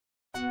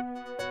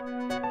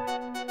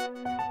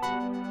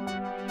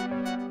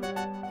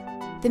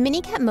The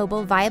MiniCapt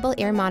Mobile Viable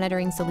Air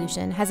Monitoring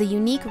Solution has a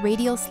unique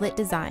radial slit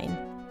design,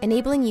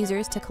 enabling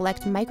users to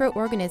collect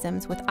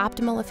microorganisms with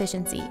optimal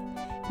efficiency,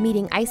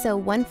 meeting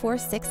ISO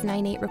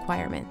 14698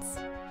 requirements.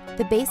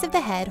 The base of the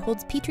head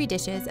holds petri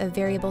dishes of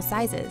variable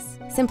sizes.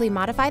 Simply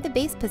modify the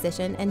base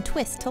position and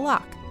twist to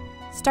lock.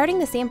 Starting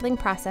the sampling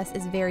process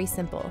is very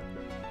simple.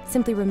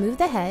 Simply remove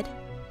the head,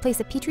 place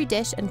a petri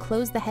dish and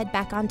close the head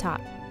back on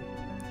top.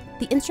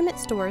 The instrument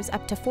stores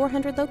up to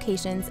 400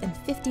 locations and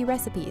 50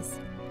 recipes.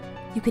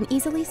 You can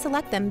easily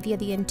select them via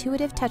the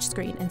intuitive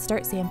touchscreen and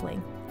start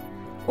sampling.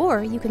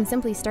 Or you can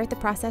simply start the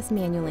process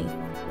manually.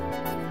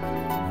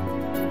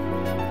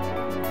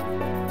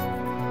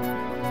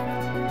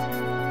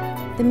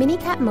 The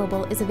MiniCapt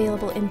Mobile is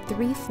available in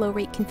 3 flow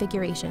rate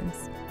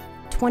configurations: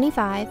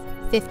 25,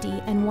 50,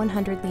 and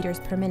 100 liters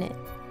per minute.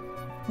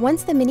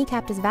 Once the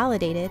MiniCapt is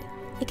validated,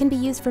 it can be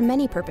used for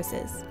many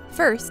purposes.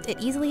 First,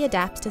 it easily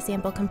adapts to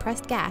sample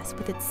compressed gas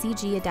with its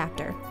CG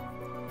adapter.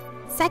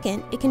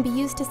 Second, it can be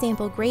used to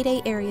sample grade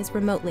A areas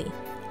remotely,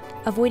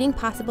 avoiding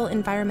possible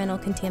environmental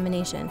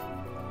contamination.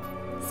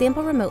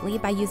 Sample remotely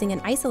by using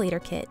an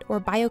isolator kit or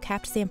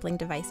BioCapt sampling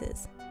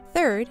devices.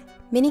 Third,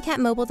 MiniCapt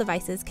mobile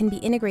devices can be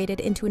integrated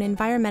into an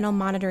environmental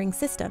monitoring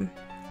system.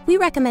 We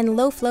recommend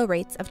low flow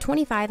rates of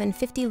 25 and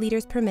 50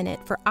 liters per minute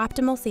for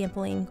optimal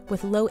sampling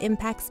with low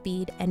impact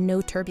speed and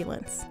no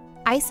turbulence.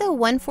 ISO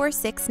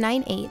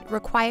 14698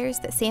 requires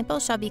that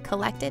samples shall be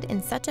collected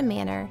in such a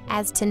manner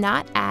as to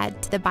not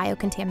add to the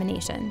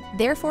biocontamination.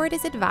 Therefore, it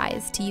is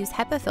advised to use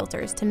HEPA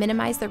filters to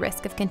minimize the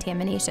risk of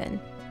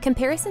contamination.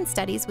 Comparison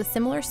studies with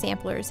similar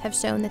samplers have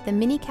shown that the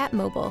MiniCapt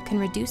Mobile can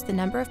reduce the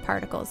number of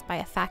particles by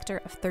a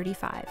factor of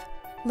 35.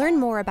 Learn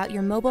more about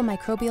your mobile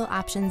microbial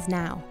options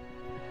now.